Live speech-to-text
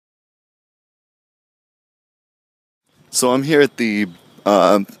So I'm here at the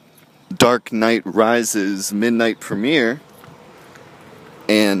Dark Knight Rises midnight premiere,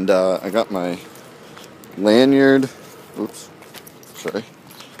 and I got my lanyard. Oops, sorry.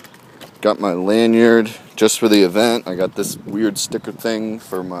 Got my lanyard just for the event. I got this weird sticker thing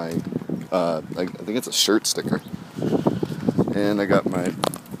for my, I think it's a shirt sticker. And I got my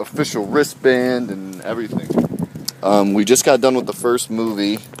official wristband and everything. We just got done with the first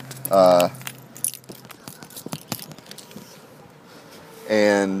movie.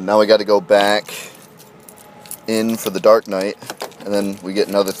 And now we got to go back in for the Dark Knight, and then we get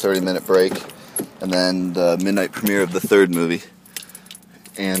another 30-minute break, and then the midnight premiere of the third movie.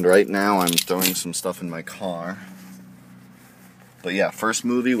 And right now I'm throwing some stuff in my car. But yeah, first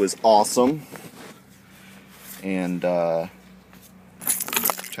movie was awesome. And trying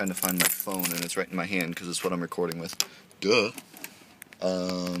to find my phone, and it's right in my hand because it's what I'm recording with. Duh.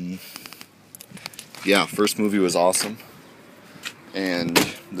 Yeah, first movie was awesome. And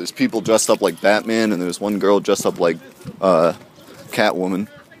there's people dressed up like Batman, and there's one girl dressed up like Catwoman,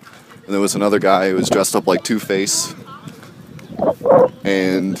 and there was another guy who was dressed up like Two-Face.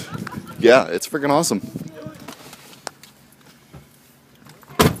 And yeah, it's freaking awesome.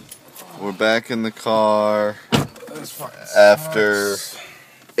 We're back in the car after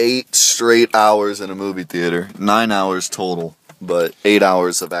 8 straight hours in a movie theater. 9 hours total, but 8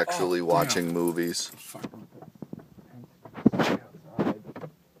 hours of actually watching movies.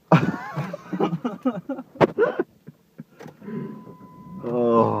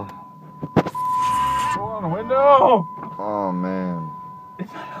 Oh. Go on the window! Oh man.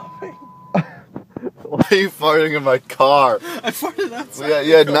 It's not helping. Why are you farting in my car? I farted outside. Yeah,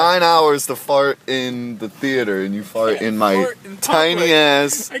 you had 9 hours to fart in the theater, and you fart in my tiny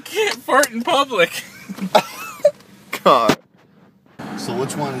ass. I can't fart in public. car. So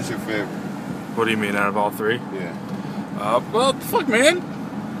which one is your favorite? What do you mean, out of all three? Yeah. Well, fuck, man.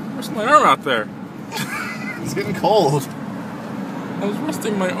 Resting my arm out there. It's getting cold. I was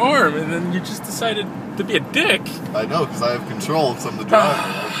resting my arm, and then you just decided to be a dick. I know, because I have control, because I'm the driver.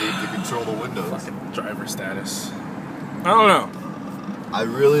 I need to control the windows. Fucking driver status. I don't know. I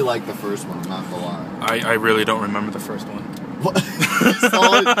really like the first one, I'm not gonna lie. I really don't remember the first one. What? You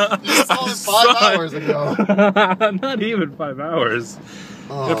saw it 5 hours ago. Not even 5 hours.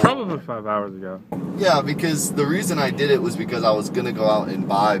 Oh. Yeah, probably 5 hours ago. Yeah, because the reason I did it was because I was going to go out and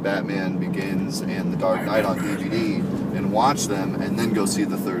buy Batman Begins and The Dark Knight on DVD and watch them and then go see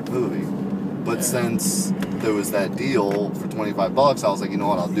the third movie. But since there was that deal for $25, I was like, you know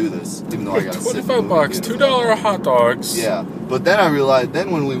what, I'll do this. Even though I got to sit in the movie $25, $2 hot dogs. Yeah, but then I realized,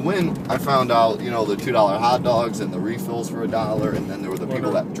 then when we went, I found out, you know, the $2 hot dogs and the refills for $1, and then there were the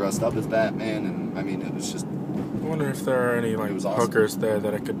people that dressed up as Batman, and I mean, it was just... I wonder if there are any like hookers there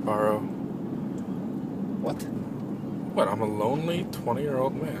that I could borrow. What? What? I'm a lonely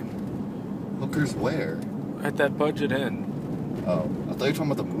 20-year-old man. Hookers where? At that Budget Inn. Oh, I thought you were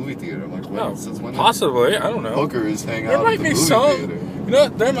talking about the movie theater. I'm like, when? No, Since when? possibly. I don't know. Hookers hang There out might at the be movie some. theater. You know,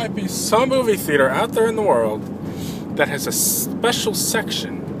 there might be some movie theater out there in the world that has a special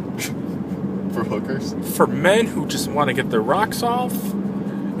section For hookers? for men who just want to get their rocks off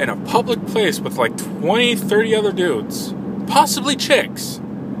in a public place with like 20, 30 other dudes. Possibly chicks.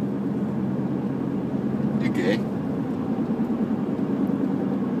 You gay?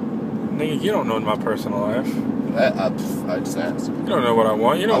 Nigga, you don't know my personal life. I just asked. You don't know what I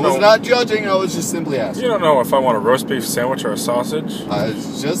want. You I don't was know. not judging, I was just simply asking. You don't know if I want a roast beef sandwich or a sausage. I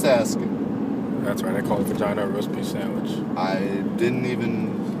was just asking. That's right, I call it vagina roast beef sandwich. I didn't even...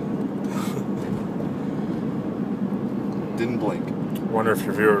 didn't blink. I wonder if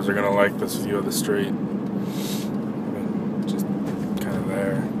your viewers are going to like this view of the street. I mean, just kind of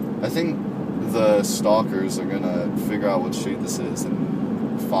there. I think the stalkers are gonna figure out what street this is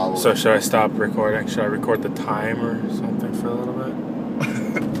and follow So it. should I stop recording? Should I record the time or something for a little bit?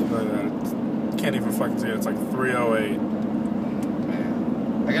 I can't even fucking see it. It's like 3:08.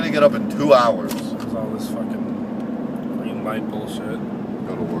 Man, I gotta get up in 2 hours. There's all this fucking green light bullshit.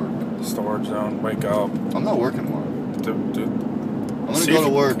 Go to work. Storage zone. Wake up. I'm not working tomorrow. Dude. I'm gonna go to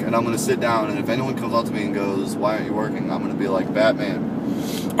work and I'm gonna sit down, and if anyone comes up to me and goes, "Why aren't you working?" I'm gonna be like, "Batman."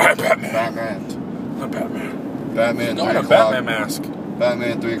 I'm Batman. Batman. I'm Batman. Batman. No, 3 I got a o'clock. Batman mask.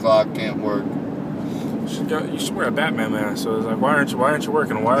 Batman. 3 o'clock. Can't work. You should wear a Batman mask. So it's like, why aren't you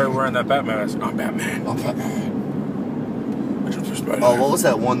working? Why are you wearing that Batman mask? I'm Batman. I'm Batman. Spider-Man. Oh, what was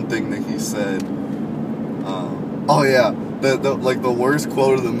that one thing that he said? Oh yeah, the worst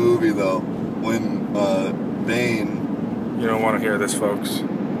quote of the movie though, when Bane. You don't want to hear this, folks.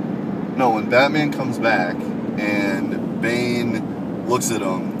 No, when Batman comes back and Bane looks at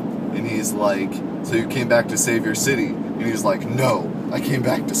him And he's like, so you came back to save your city? And he's like, no, I came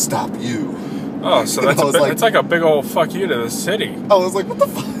back to stop you. Oh, so that's it's like a big old fuck you to the city. I was like, what the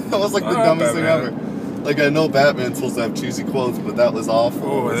fuck? That was like the dumbest thing ever. Like, I know Batman's supposed to have cheesy quotes, but that was awful.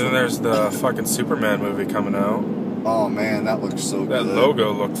 Oh, and then there's the fucking Superman movie coming out. Oh man, that looks so good. That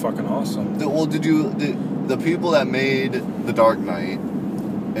logo looked fucking awesome. The people that made The Dark Knight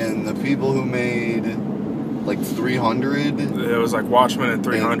and the people who made like 300? It was like Watchmen and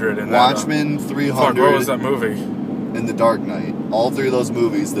 300. And Watchmen, 300. Fuck, what was that movie? And The Dark Knight. All three of those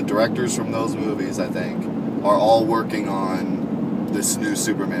movies, the directors from those movies, I think, are all working on this new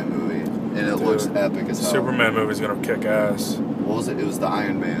Superman movie. And it looks epic as hell. Superman movie's gonna kick ass. What was it? It was the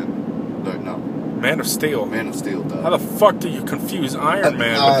Iron Man. No. Man of Steel. Man of Steel, though. How the fuck do you confuse Iron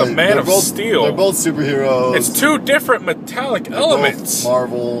Man with the Man of Steel? They're both superheroes. It's two different metallic elements. Both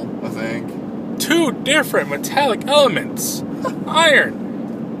Marvel, I think. Two different metallic elements.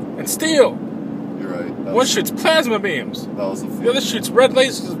 Iron and steel. You're right. One shoots plasma beams. That was the other shoots red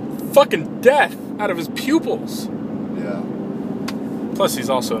lasers of fucking death out of his pupils. Yeah. Plus, he's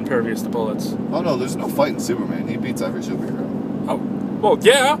also impervious to bullets. Oh no, there's no fight in Superman. He beats every superhero. Oh, well,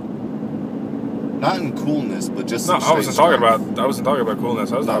 yeah. Not in coolness, but just no. I wasn't talking about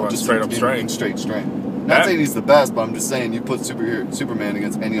coolness. I was talking about straight up strength. Straight. Not saying he's the best, but I'm just saying you put Superman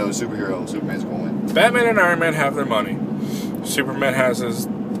against any other superhero, Superman's gonna win. Batman and Iron Man have their money. Superman has his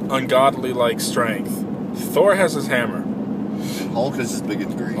ungodly like strength. Thor has his hammer. And Hulk is just big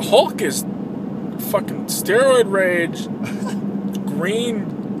and green. Hulk is fucking steroid rage.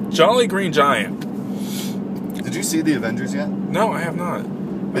 Jolly Green Giant. Did you see the Avengers yet? No, I have not. I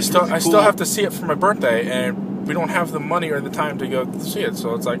Really still have to see it for my birthday, and we don't have the money or the time to go see it.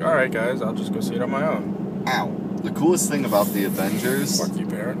 So it's like, all right, guys, I'll just go see it on my own. Ow! The coolest thing about the Avengers Fuck you,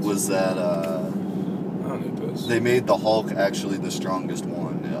 parents. was that I don't need this. they made the Hulk actually the strongest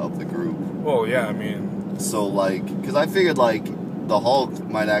one of the group. Well, yeah, I mean, so like, because I figured like the Hulk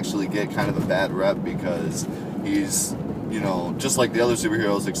might actually get kind of a bad rep because he's, you know, just like the other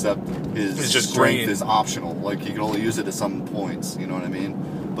superheroes, except his strength is optional. Like, he can only use it at some points, you know what I mean?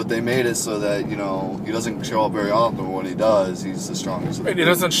 But they made it so that, you know, he doesn't show up very often, but when he does, he's the strongest. Wait, he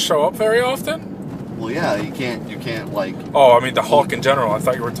doesn't show up very often? Well, yeah, you can't, like... Oh, I mean the Hulk in general. I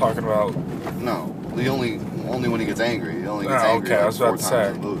thought you were talking about... No, only when he gets angry. He only gets angry okay, like I was about 4 to times say.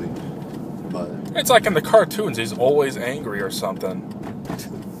 in the movie. But... It's like in the cartoons, he's always angry or something.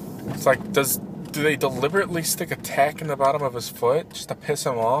 It's like, do they deliberately stick a tack in the bottom of his foot just to piss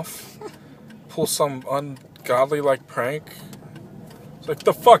him off? Pull some ungodly like prank? It's like,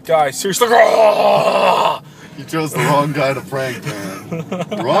 the fuck, guys? Seriously? You chose the wrong guy to prank, man.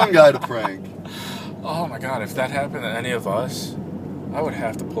 Wrong guy to prank. Oh my god, if that happened to any of us, I would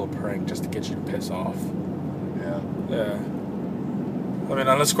have to pull a prank just to get you to piss off. Yeah. Yeah. I mean,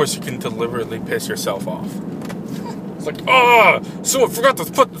 unless, of course, you can deliberately piss yourself off. It's like, someone forgot to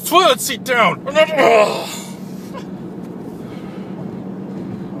put the toilet seat down.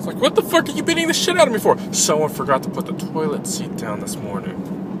 It's like, what the fuck are you beating the shit out of me for? Someone forgot to put the toilet seat down this morning.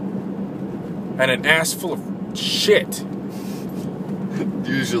 And an ass full of shit.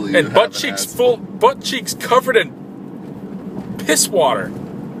 Usually. And butt cheeks covered in piss water.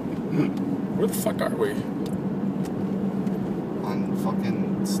 Where the fuck are we? On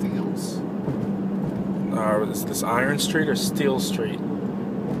fucking Steels. Is this Iron Street or Steel Street?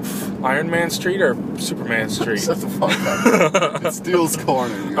 Iron Man Street or Superman Street? Shut the fuck up. It's Steel's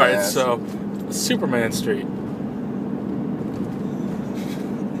Corner. Alright, so Superman Street.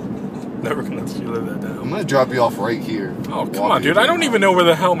 Never gonna let you live that down. I'm gonna drop you off right here. Oh, come on, dude. I don't even know where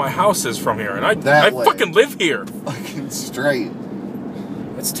the hell my house is from here. And I fucking live here. Fucking straight.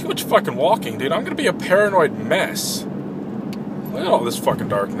 That's too much fucking walking, dude. I'm gonna be a paranoid mess. Look at all this fucking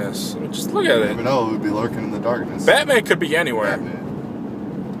darkness. I mean, just look at it. You never know who would be lurking in the darkness. Batman could be anywhere. Batman.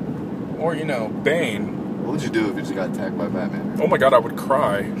 Or, you know, Bane. What would you do if you just got attacked by Batman? Oh my god, I would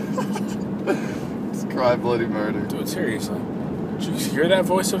cry. Just cry bloody murder. Dude, seriously. Did you hear that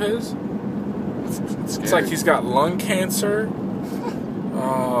voice of his? It's like he's got lung cancer,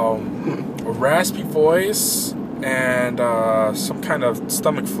 a raspy voice, and some kind of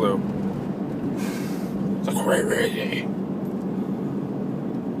stomach flu. It's like, crazy.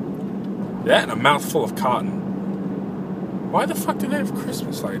 That and a mouthful of cotton. Why the fuck do they have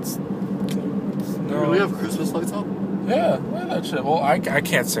Christmas lights? You really have Christmas lights up? Yeah, look at that shit. Well, I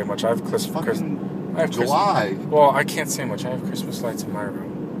can't say much. I have Christmas. I have July. Well, I can't say much. I have Christmas lights in my room.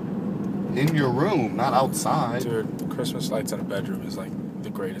 In your room, not outside. Dude, the Christmas lights in a bedroom is like the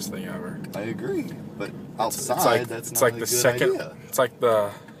greatest thing ever. I agree, but outside, that's not a good idea. It's like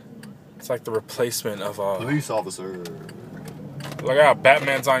the replacement of a police officer. Look out,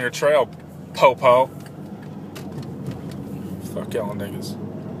 Batman's on your trail, po-po. Fuck y'all niggas.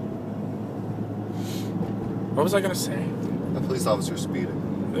 What was I gonna say? A police officer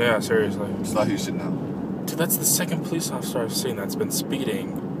speeding. Yeah, seriously. Just thought you should know. Dude, that's the second police officer I've seen that's been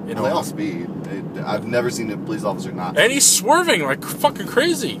speeding. They all speed. I've never seen a police officer not. And he's swerving like fucking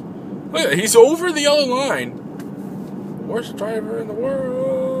crazy. Look at that. He's over the yellow line. Worst driver in the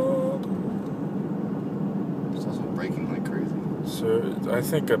world. He's also braking like crazy. So I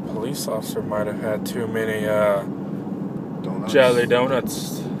think a police officer might have had too many Donuts. jelly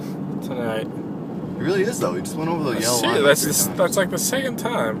donuts tonight. It really is though. He just went over the yellow line. That's like the second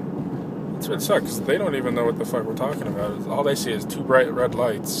time. That's what sucks. They don't even know what the fuck we're talking about. All they see is two bright red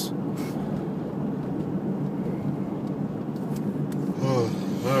lights.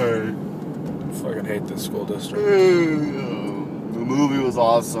 Alright. Fucking hate this school district. The movie was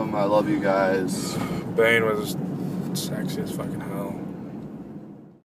awesome. I love you guys. Bane was sexy as fucking hell.